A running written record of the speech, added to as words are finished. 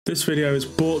This video is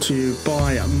brought to you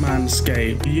by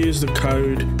Manscaped. Use the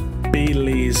code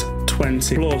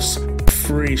BLEES20 plus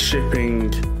free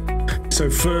shipping. So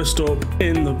first up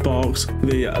in the box,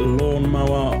 the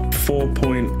Lawnmower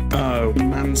 4.0,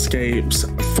 Manscaped's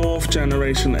 4th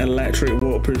generation electric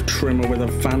waterproof trimmer with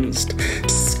advanced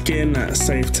skin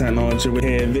safe technology.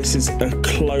 Here, this is a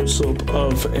close-up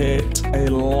of it, a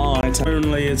light. Not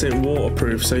only is it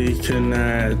waterproof, so you can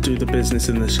do the business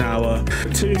in the shower.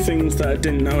 Two things that I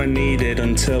didn't know I needed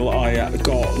until I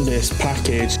got this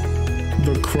package: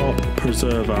 the crop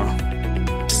preserver.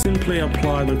 Simply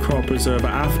apply the crop preserver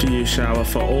after you shower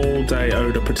for all day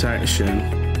odor protection.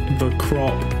 The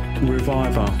crop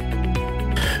reviver.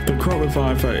 The crop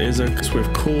reviver is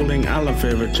with cooling aloe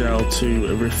vera gel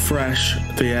to refresh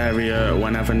the area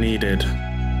whenever needed.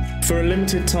 For a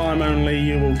limited time only,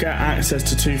 you will get access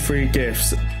to 2 free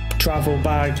gifts: travel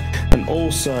bag and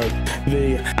also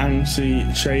the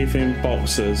anti-shaving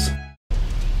boxers.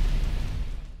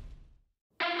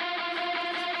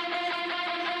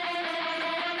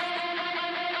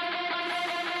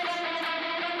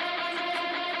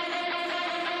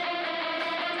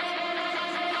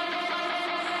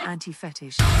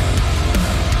 Anti-Fetish.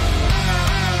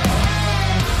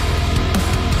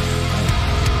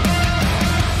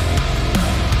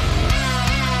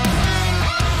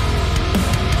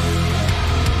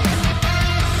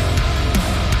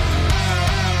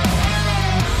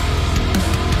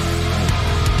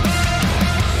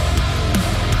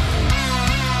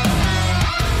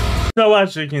 So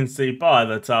as you can see by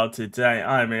the title today,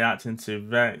 I am reacting to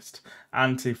VEXED,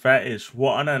 Anti-Fetish.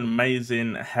 What an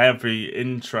amazing heavy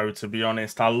intro, to be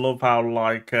honest. I love how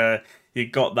you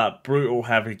got that brutal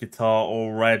heavy guitar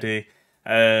already,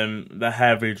 the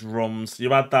heavy drums.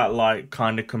 You had that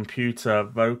kind of computer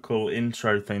vocal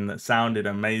intro thing that sounded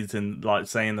amazing, like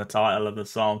saying the title of the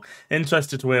song.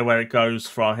 Interested to hear where it goes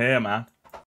from here, man.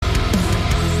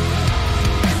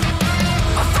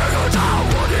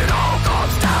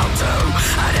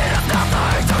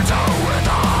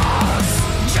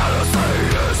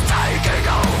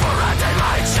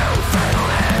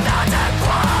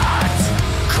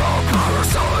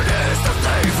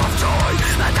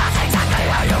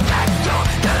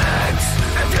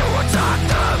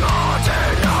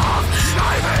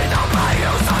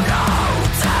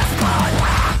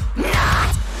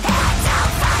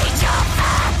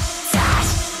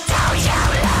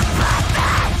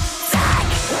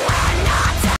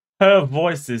 Her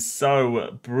voice is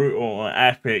so brutal and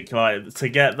epic, to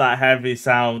get that heavy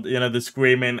sound, you know, the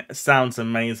screaming sounds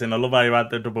amazing. I love how you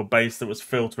had the double bass that was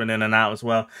filtering in and out as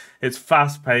well. It's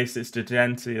fast paced, it's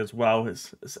genty as well,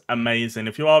 it's amazing.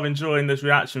 If you are enjoying this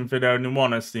reaction video and you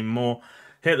want to see more,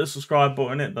 hit the subscribe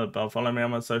button, hit the bell, follow me on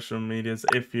my social medias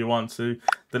if you want to.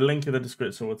 The link in the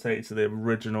description will take you to the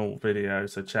original video,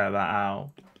 so check that out.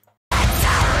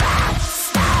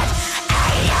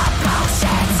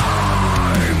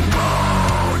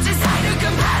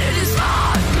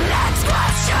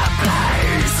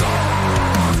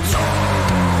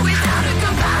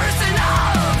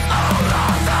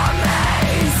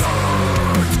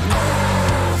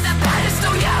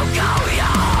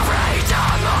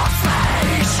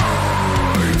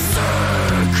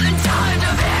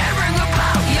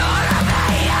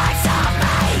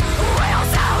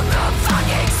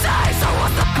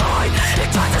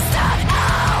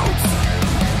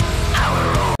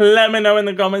 Let me know in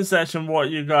the comment section what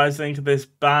you guys think of this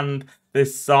band,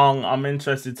 this song. I'm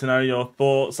interested to know your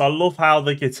thoughts. I love how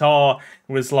the guitar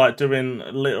was doing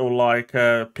little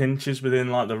pinches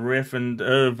within the riff, and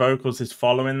her vocals is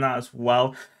following that as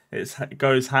well. It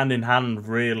goes hand in hand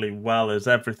really well, as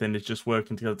everything is just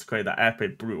working together to create that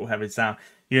epic, brutal, heavy sound.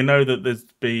 You know that there's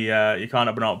you can't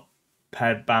open up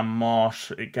headband marsh.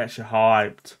 It gets you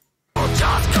hyped.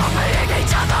 Just copying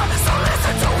each other, so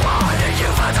listen to what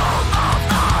you've heard of us.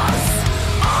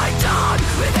 I'm done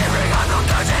with hearing I'm not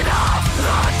good enough,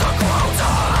 that the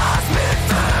quota has been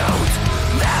filled.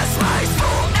 There's space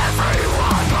for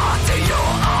everyone, but in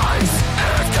your eyes,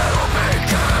 it's gonna be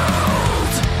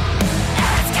killed.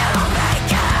 It's gonna be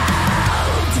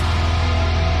killed.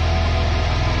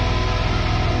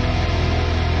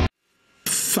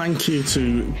 Thank you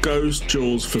to Ghost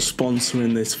Jewels for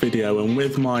sponsoring this video, and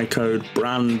with my code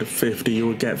BRAND50 you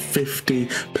will get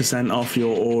 50% off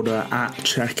your order at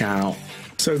checkout.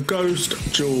 So Ghost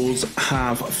Jewels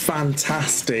have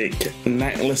fantastic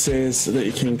necklaces that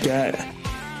you can get.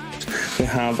 They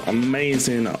have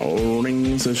amazing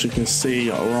rings, as you can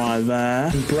see right there,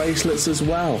 and bracelets as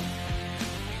well.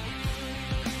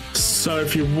 So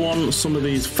if you want some of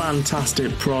these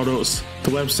fantastic products, the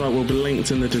website will be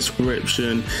linked in the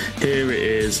description. Here it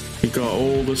is. You've got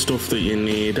all the stuff that you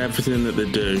need, everything that they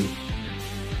do.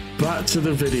 Back to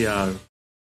the video.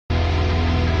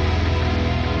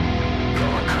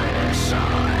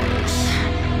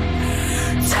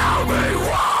 Tell me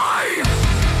why.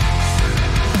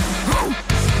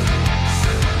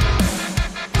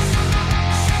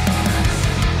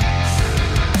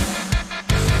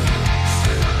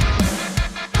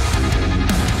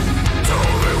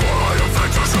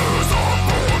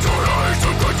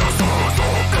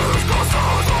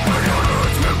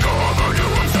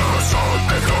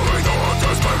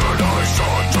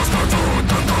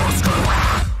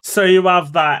 So you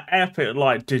have that epic,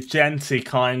 like, Degenti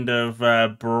kind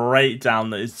of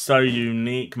breakdown that is so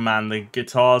unique, man. The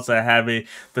guitars are heavy,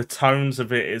 the tones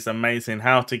of it is amazing.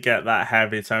 How to get that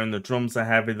heavy tone, the drums are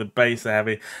heavy, the bass are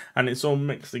heavy, and it's all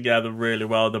mixed together really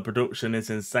well. The production is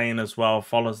insane as well,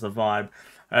 follows the vibe,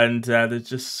 and there's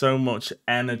just so much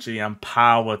energy and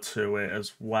power to it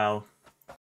as well.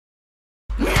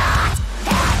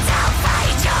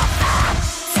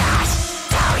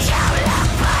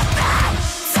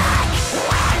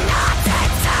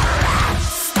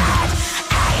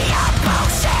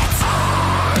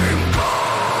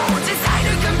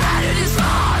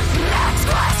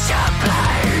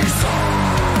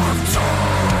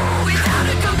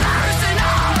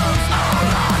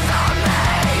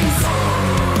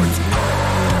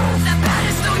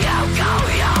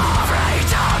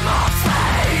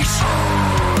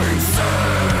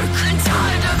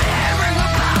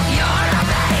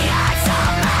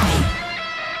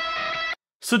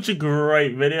 Such a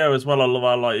great video as well. I love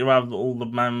how, like, you have all the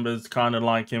members kind of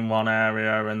like in one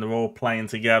area and they're all playing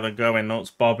together, going nuts,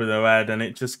 bobbing their head, and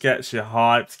it just gets you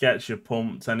hyped, gets you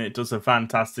pumped, and it does a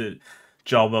fantastic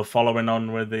job of following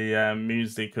on with the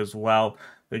music as well.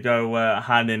 They go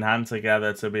hand in hand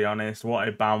together, to be honest. What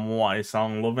a band, what a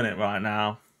song. Loving it right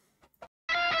now.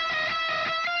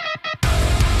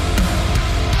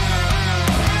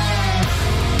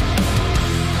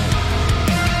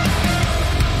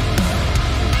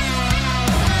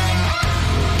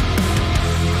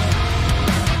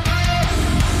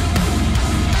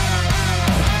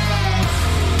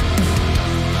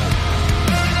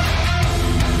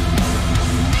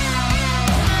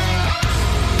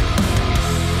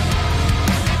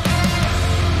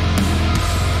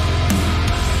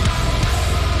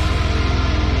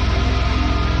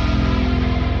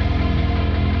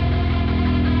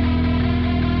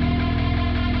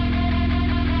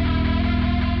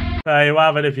 There you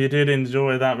have it. If you did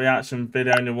enjoy that reaction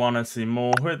video and you want to see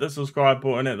more, hit the subscribe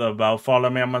button, hit the bell, follow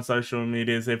me on my social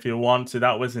medias if you want to.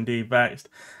 That was indeed VEXED,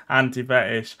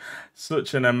 Anti-Fetish.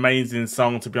 Such an amazing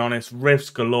song, to be honest.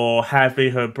 Riffs galore,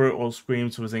 heavy. Her brutal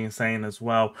screams was insane as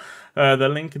well. The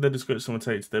link in the description will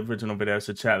take you to the original video,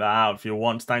 so check that out if you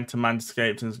want. Thanks to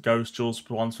Manscaped and Ghost Jules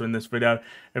sponsoring this video.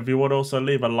 If you would also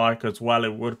leave a like as well,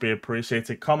 it would be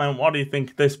appreciated. Comment, what do you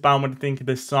think of this band, what do you think of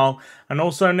this song, and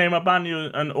also name a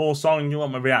band or song you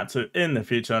want me to react to in the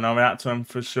future, and I'll react to them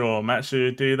for sure. Make sure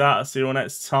you do that. I'll see you all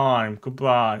next time.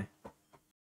 Goodbye.